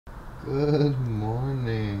Good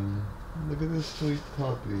morning. Look at this sweet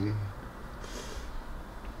puppy.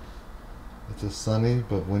 It's a sunny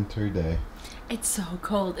but wintry day. It's so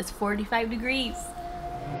cold. It's 45 degrees.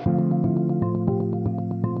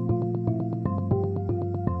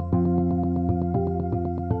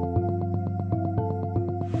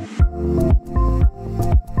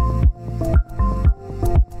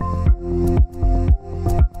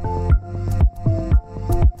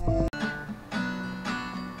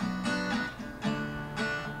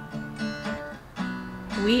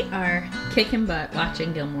 We are kicking butt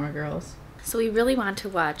watching Gilmore Girls. So we really want to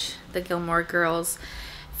watch the Gilmore Girls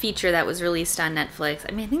feature that was released on Netflix.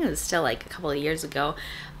 I mean, I think it was still like a couple of years ago,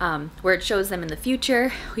 where it shows them in the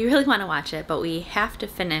future. We really want to watch it, but we have to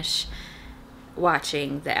finish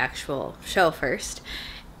watching the actual show first.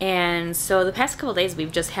 And so the past couple of days,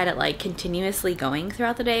 we've just had it like continuously going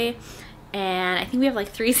throughout the day. And I think we have like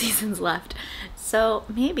 3 seasons left. So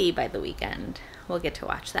maybe by the weekend, we'll get to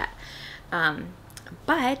watch that.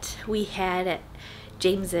 But we had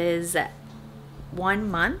James's 1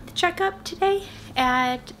 month checkup today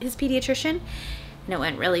at his pediatrician, and it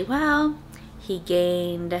went really well. He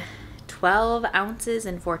gained 12 ounces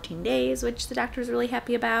in 14 days, which the doctor was really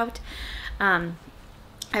happy about.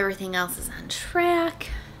 Everything else is on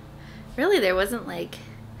track. Really, there wasn't like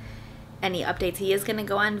any updates. He is going to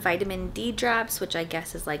go on vitamin D drops, which I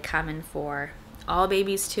guess is like common for all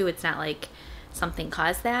babies too. It's not like something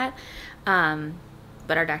caused that.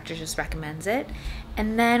 But our doctor just recommends it.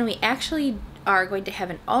 And then we actually are going to have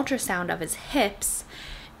an ultrasound of his hips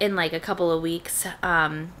in like a couple of weeks.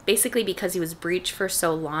 Basically because he was breech for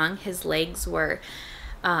so long, his legs were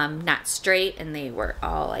not straight and they were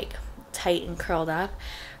all like tight and curled up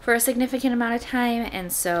for a significant amount of time.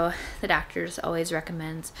 And so the doctors always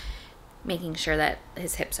recommends making sure that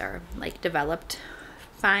his hips are like developed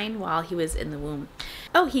fine while he was in the womb.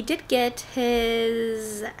 Oh, he did get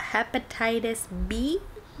his hepatitis B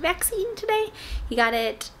vaccine today. He got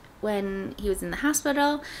it when he was in the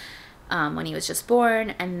hospital, when he was just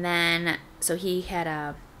born, and then so he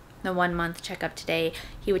had the 1 month checkup today.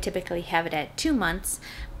 He would typically have it at 2 months,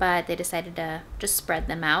 but they decided to just spread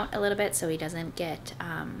them out a little bit so he doesn't get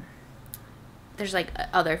there's like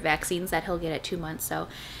other vaccines that he'll get at 2 months, so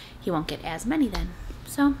he won't get as many then.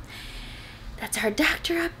 So that's our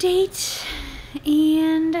doctor update,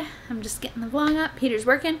 and I'm just getting the vlog up. Peter's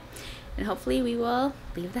working, and hopefully we will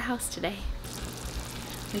leave the house today.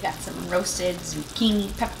 We got some roasted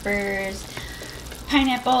zucchini, peppers,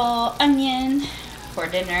 pineapple, onion for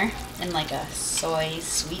dinner, and like a soy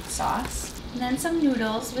sweet sauce. And then some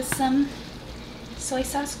noodles with some soy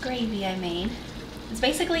sauce gravy I made. It's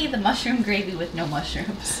basically the mushroom gravy with no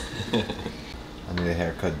mushrooms. I need a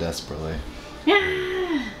haircut desperately.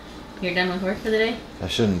 Yeah. You're done with work for the day? I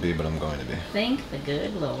shouldn't be, but I'm going to be. Thank the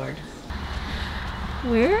good Lord.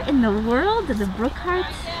 Where in the world did the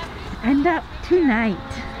Brookharts end up tonight?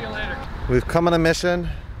 See you later. We've come on a mission,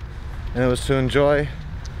 and it was to enjoy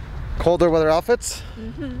colder weather outfits.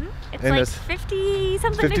 Mm-hmm. It's like 50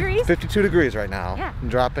 something degrees. 52 degrees right now. Yeah.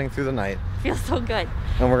 Dropping through the night. Feels so good.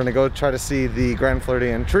 And we're gonna go try to see the Grand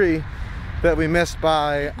Floridian tree that we missed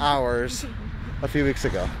by hours a few weeks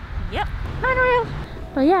ago. Yep. Unreal.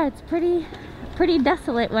 But yeah, it's pretty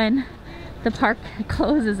desolate when the park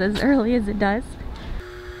closes as early as it does.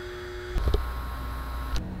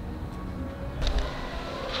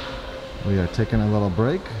 We are taking a little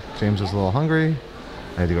break. James is a little hungry.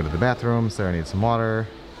 I had to go to the bathroom. Sarah needs some water.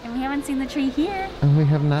 And we haven't seen the tree here. And we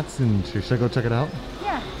have not seen the tree. Should I go check it out?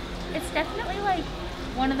 Yeah. It's definitely like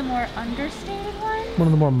one of the more understated ones. One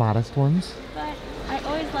of the more modest ones. But I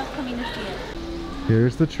always love coming to see it.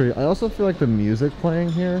 Here's the tree. I also feel like the music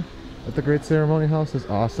playing here at the Great Ceremony House is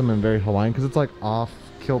awesome and very Hawaiian because it's like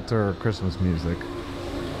off-kilter Christmas music.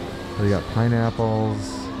 So you got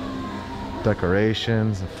pineapples,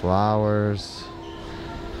 decorations, flowers.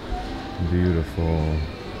 Beautiful,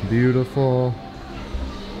 beautiful,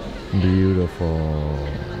 beautiful,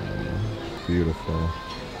 beautiful.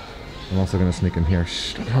 I'm also gonna sneak in here.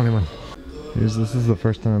 Shh, don't tell anyone. This is the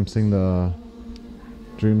first time I'm seeing the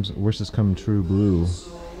Dreams Wishes Come True blue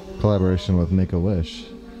collaboration with Make-A-Wish.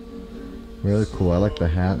 Really cool. I like the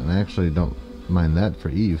hat, and I actually don't mind that for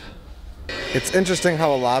Eve. It's interesting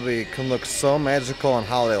how a lobby can look so magical and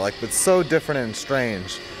holiday-like, but so different and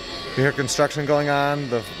strange. You hear construction going on,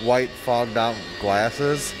 the white fogged out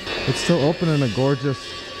glasses. It's still open in a gorgeous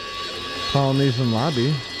Polynesian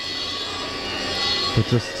lobby, but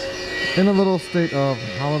just in a little state of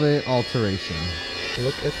holiday alteration.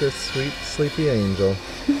 Look at this sweet, sleepy angel.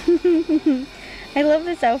 I love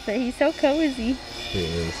this outfit. He's so cozy. He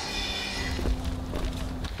is.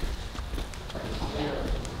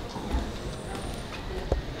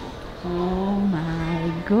 Oh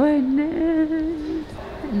my goodness.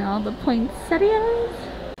 And all the poinsettias.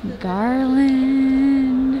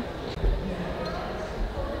 Garland.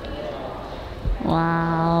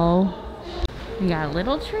 Wow. We got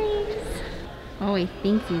little trees. Oh, he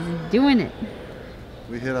thinks he's doing it.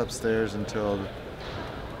 We hid upstairs until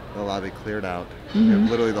the lobby cleared out. We have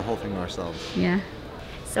literally the whole thing to ourselves. Yeah.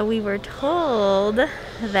 So we were told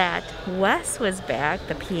that Wes was back,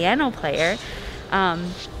 the piano player,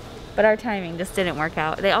 but our timing just didn't work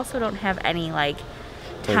out. They also don't have any like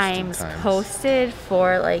times posted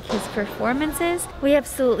for like his performances. We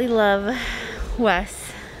absolutely love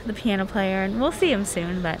Wes, the piano player, and we'll see him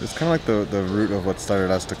soon. But it's kind of like the root of what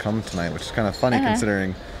started us to come tonight, which is kind of funny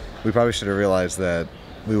considering we probably should have realized that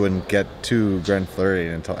we wouldn't get to Grand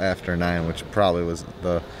Floridian until after 9, which probably was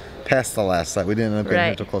past the last site. We didn't end up getting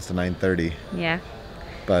here until close to 9:30. Yeah.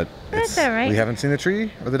 But that's all right. We haven't seen the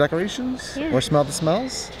tree or the decorations or smelled the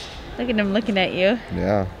smells. Look at him looking at you.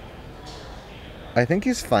 Yeah. I think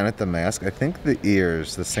he's fine with the mask. I think the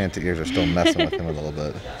ears, the Santa ears, are still messing with him a little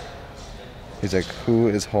bit. He's like, who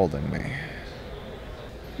is holding me?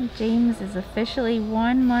 James is officially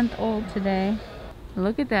 1 month old today.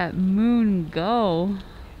 Look at that moon go.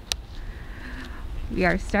 We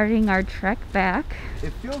are starting our trek back.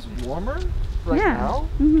 It feels warmer now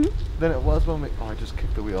than it was when we... Oh, I just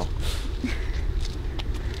kicked the wheel.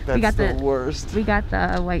 That's the worst. We got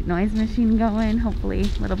the white noise machine going. Hopefully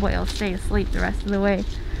little boy will stay asleep the rest of the way.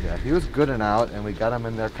 Yeah, he was good and out, and we got him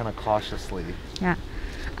in there kind of cautiously. Yeah.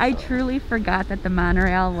 I truly forgot that the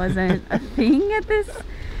monorail wasn't a thing at this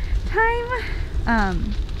time.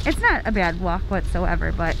 It's not a bad walk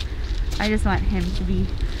whatsoever, but I just want him to be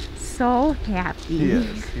so happy. He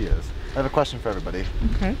is, he is. I have a question for everybody.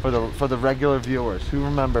 Okay. For the regular viewers, who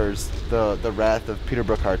remembers the wrath of Peter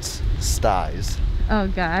Brookhart's styes? Oh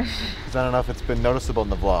gosh. Because I don't know if it's been noticeable in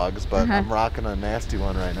the vlogs, but I'm rocking a nasty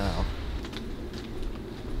one right now.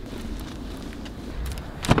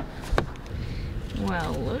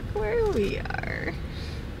 Well, look where we are.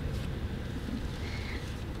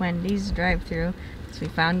 Wendy's drive-thru. So we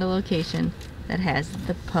found a location that has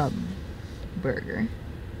the pub burger.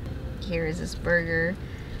 Here is this burger.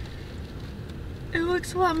 It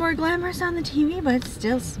looks a lot more glamorous on the TV, but it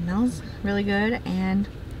still smells really good, and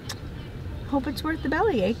hope it's worth the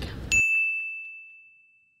bellyache.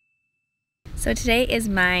 So today is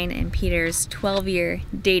mine and Peter's 12-year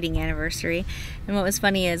dating anniversary. And what was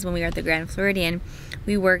funny is when we were at the Grand Floridian,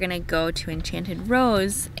 we were gonna go to Enchanted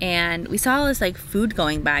Rose, and we saw all this like food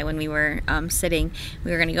going by when we were sitting.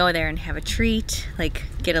 We were gonna go there and have a treat, like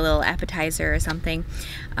get a little appetizer or something.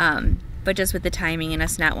 But just with the timing and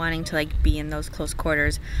us not wanting to like be in those close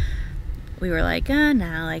quarters, we were like,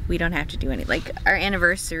 no, like we don't have to do any, like our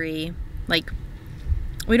anniversary, like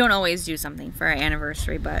we don't always do something for our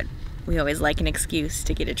anniversary, but we always like an excuse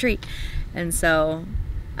to get a treat. And so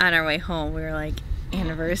on our way home, we were like,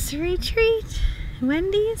 anniversary treat,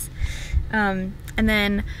 Wendy's? And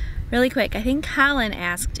then really quick, I think Colin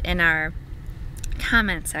asked in our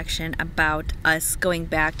comment section about us going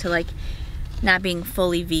back to like not being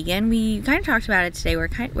fully vegan. We kind of talked about it today.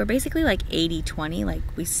 We're basically like 80-20. Like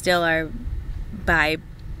we still are buy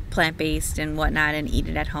plant-based and whatnot and eat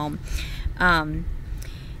it at home.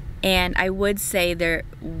 And I would say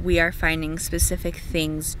we are finding specific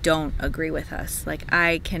things don't agree with us. Like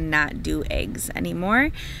I cannot do eggs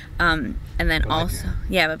anymore. And then also,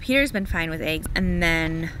 yeah, but Peter's been fine with eggs. And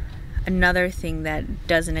then another thing that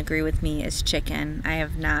doesn't agree with me is chicken. I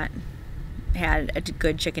have not had a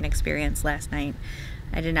good chicken experience last night.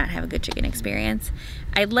 I did not have a good chicken experience.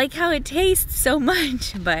 I like how it tastes so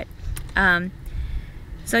much, but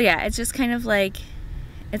so yeah, it's just kind of like,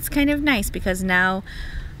 it's kind of nice because now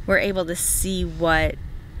we're able to see what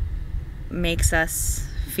makes us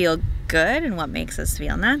feel good and what makes us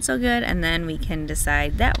feel not so good, and then we can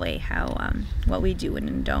decide that way how what we do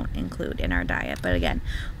and don't include in our diet. But again,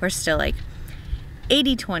 we're still like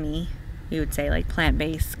 80-20, we would say, like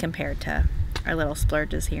plant-based compared to our little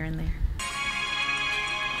splurges here and there.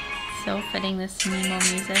 So fitting, this Nemo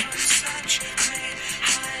music.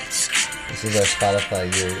 This is our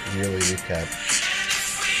Spotify yearly recap.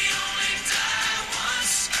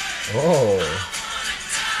 Oh.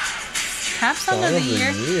 Top song of the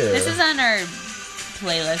year. This is on our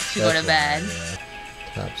playlist to go to bed. Yeah.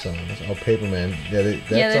 Top songs. Oh, Paperman. Yeah,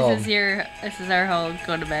 this is our whole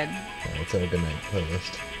go to bed. Yeah, let's have a good night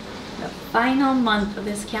playlist. The final month of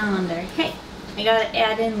this calendar. Hey, I gotta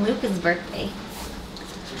add in Luca's birthday.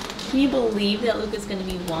 Can you believe that Luca's gonna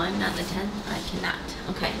be 1 on the 10th? I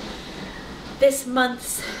cannot. Okay. This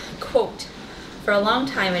month's quote. For a long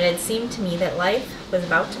time it had seemed to me that life was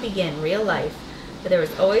about to begin, real life, but there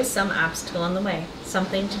was always some obstacle in the way,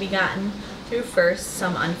 something to be gotten through first,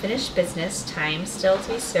 some unfinished business, time still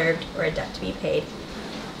to be served, or a debt to be paid.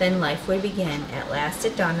 Then life would begin. At last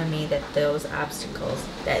it dawned on me that these obstacles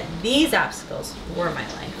were my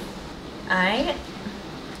life. I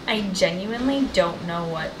genuinely don't know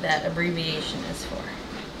what that abbreviation is for.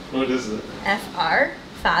 What is it? FR?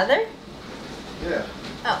 Father? Yeah.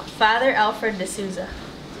 Oh, Father Alfred D'Souza.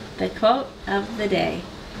 The quote of the day.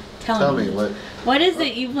 Tell me what is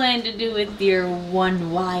it you plan to do with your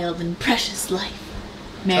one wild and precious life,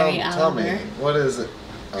 Mary Oliver? Tell me, what is it?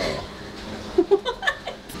 Oh.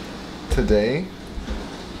 Today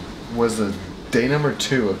was the day number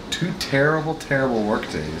 2 of 2 terrible, terrible work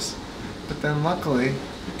days. But then luckily...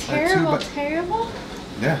 Terrible?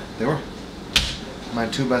 Yeah, they were. My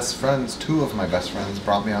 2 best friends, 2 of my best friends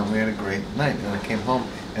brought me out and we had a great night. And I came home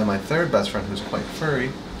and my 3rd best friend, who's quite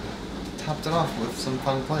furry, topped it off with some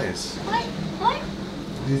fun plays. What?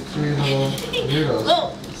 These 3 little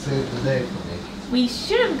weirdos saved the day for me. We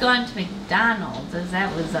should have gone to McDonald's, as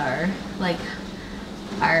that was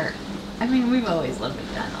I mean, we've always loved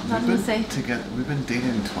McDonald's. We've been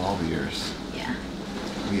dating 12 years. Yeah.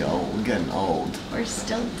 We're getting old. We're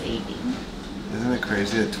still dating. Isn't it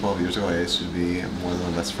crazy that 12 years ago I used to be more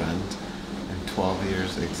than a best friend? And 12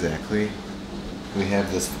 years exactly, we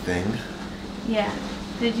have this thing. Yeah.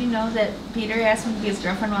 Did you know that Peter asked me to be his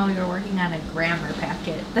girlfriend while we were working on a grammar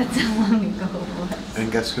packet? That's how long ago it was.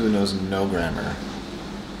 And guess who knows no grammar?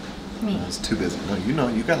 Me. I was too busy. No,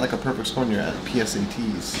 you got like a perfect score in your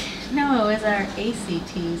PSATs. No, it was our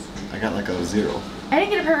ACTs. I got like a 0. I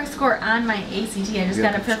didn't get a perfect score on my ACT. I just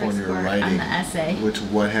got a perfect score on the essay.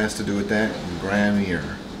 What has to do with that?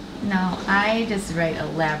 Grammar. No, I just write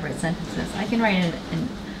elaborate sentences. I can write a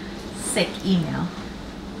sick email.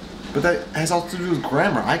 But that has all to do with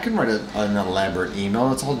grammar. I can write an elaborate email.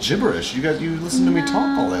 It's all gibberish. You listen to me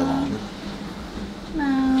talk all day long.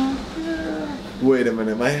 No. Wait a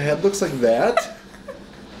minute. My head looks like that?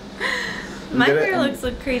 My hair looks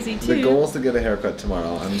crazy too. The goal is to get a haircut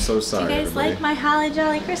tomorrow. I'm so sorry. Do you guys like my Holly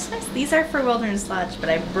Jolly Christmas? These are for Wilderness Lodge, but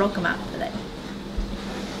I broke them out today.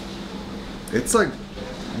 It's like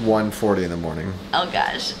 1:40 in the morning. Oh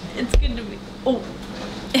gosh, it's good to be. Oh,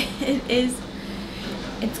 it is.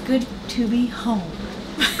 It's good to be home.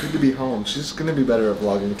 Good to be home. She's gonna be better at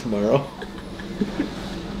vlogging tomorrow.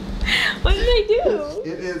 What did I do?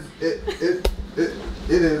 It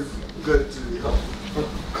is good to be home.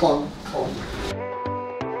 Clung.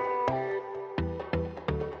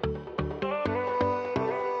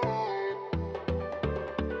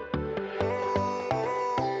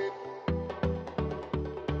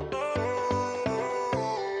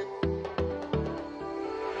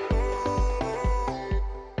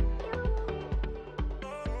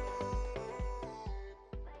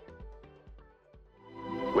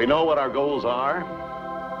 We know what our goals are.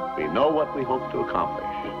 We know what we hope to accomplish.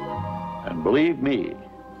 And believe me,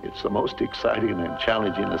 it's the most exciting and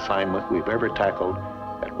challenging assignment we've ever tackled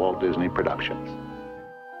at Walt Disney Productions.